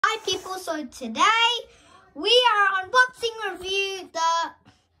people, so today we are unboxing review the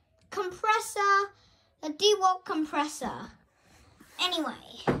compressor, the DeWalt compressor. Anyway,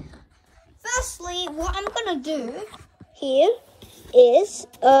 firstly what I'm gonna do here is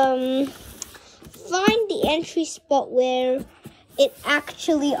find the entry spot where it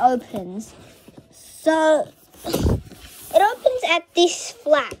actually opens. So it opens at this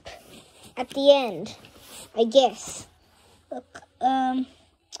flap at the end, I guess. Look,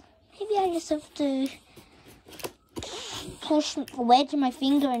 maybe I just have to push a wedge of my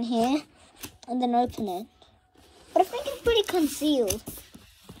finger in here and then open it. But I think it's pretty concealed.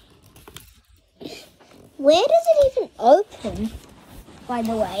 Where does it even open, by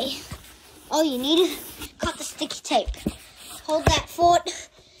the way? Oh, you need to cut the sticky tape. Hold that fort.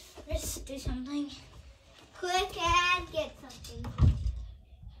 Let's do something quick and get something.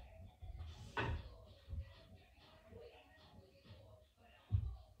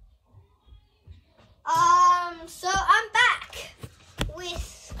 So I'm back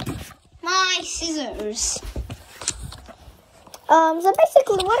with my scissors. So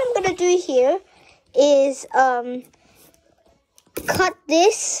basically what I'm gonna do here is cut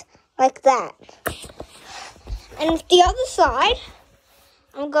this like that. And the other side,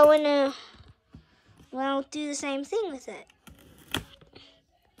 I'm going to, well, do the same thing with it.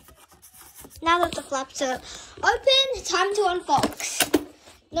 Now that the flaps are open, time to unbox.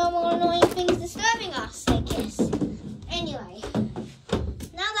 No more annoying things disturbing us, I guess. Anyway,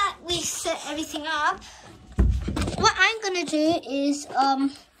 now that we set everything up, what I'm going to do is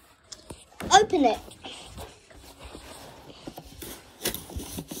open it.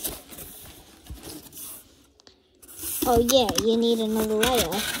 Oh yeah, you need another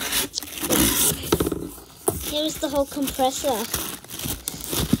layer. Here's the whole compressor.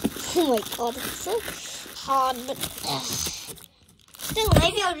 Oh my god, it's so hard, but still,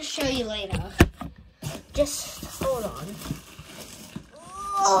 maybe I'll just show you later. Just hold on.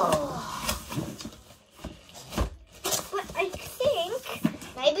 Oh. But I think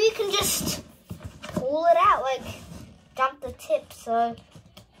maybe you can just pull it out, like jump the tip so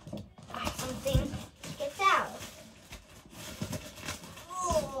something gets out.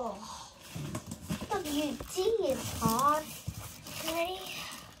 Oh, WD is hard. Ready?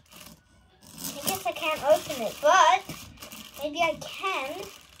 I guess I can't open it, but maybe I can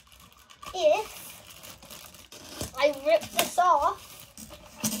if I rip this off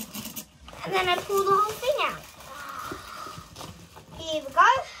and then I pull the whole thing out. Here we go.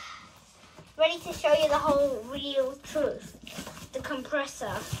 Ready to show you the whole real truth. The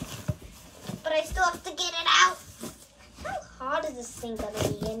compressor. But I still have to get it out. How hard is this thing gonna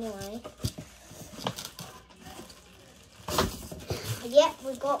be anyway? Yep,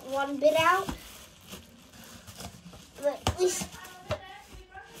 we got one bit out. But at least,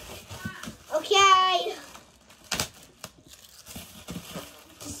 okay.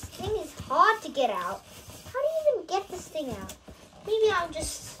 This thing is hard to get out. How do you even get this thing out? Maybe I'll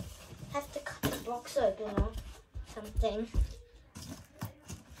just have to cut the box open or something.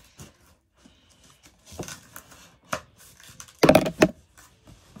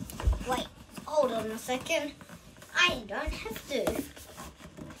 Wait, hold on a second. I don't have to.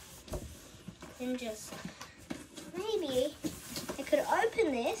 Then just, maybe I could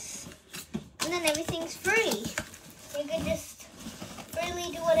open this and then everything's free. We could just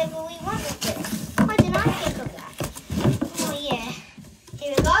freely do whatever we want with it. Why didn't I think of that? Oh yeah.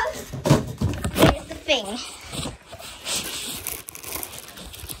 Here we go. Here's the thing.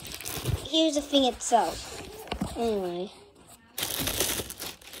 Here's the thing itself. Anyway.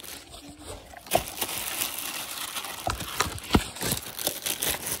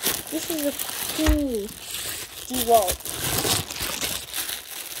 This is a cool DeWalt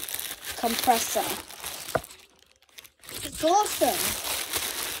compressor. It's awesome.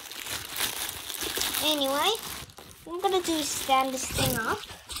 Anyway, what I'm gonna do is stand this thing up.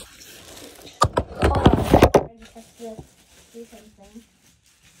 Hold on, I just have to do something.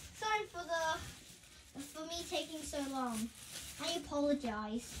 Sorry for me taking so long. I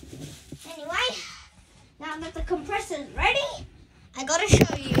apologize. Anyway, now that the compressor is ready, I gotta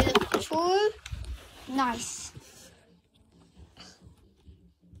show you the true nice.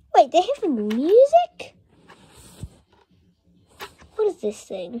 Wait, they have music? What is this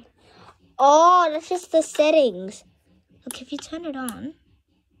thing? Oh, that's just the settings. Look, if you turn it on.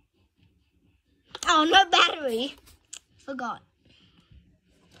 Oh, no battery. Forgot.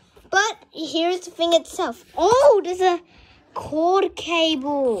 But here's the thing itself. Oh, there's a cord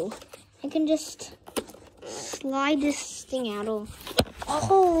cable. I can just slide this thing out.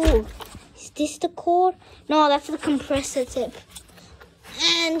 Oh, is this the cord? No, that's the compressor tip.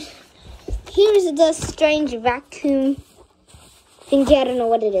 And here's the strange vacuum thingy. I don't know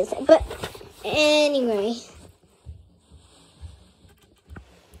what it is. But anyway,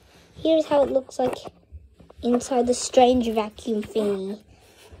 here's how it looks like inside the strange vacuum thingy.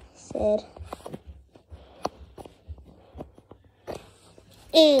 Said.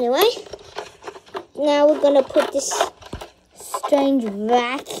 Anyway, now we're gonna put this strange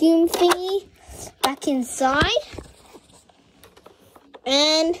vacuum thingy back inside.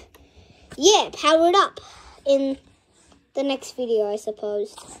 And yeah, power it up in the next video, I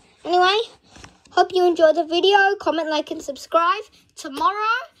suppose. Anyway, hope you enjoyed the video. Comment, like, and subscribe.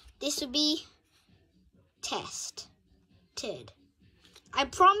 Tomorrow, this will be tested. I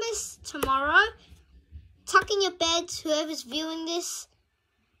promise tomorrow, tuck in your beds, whoever's viewing this.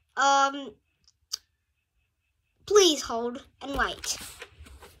 Please hold and wait.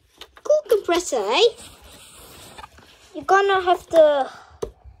 Cool compressor, eh? You're gonna have to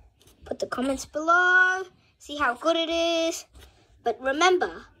put the comments below, see how good it is. But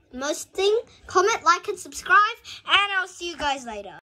remember, most thing, comment, like, and subscribe, and I'll see you guys later.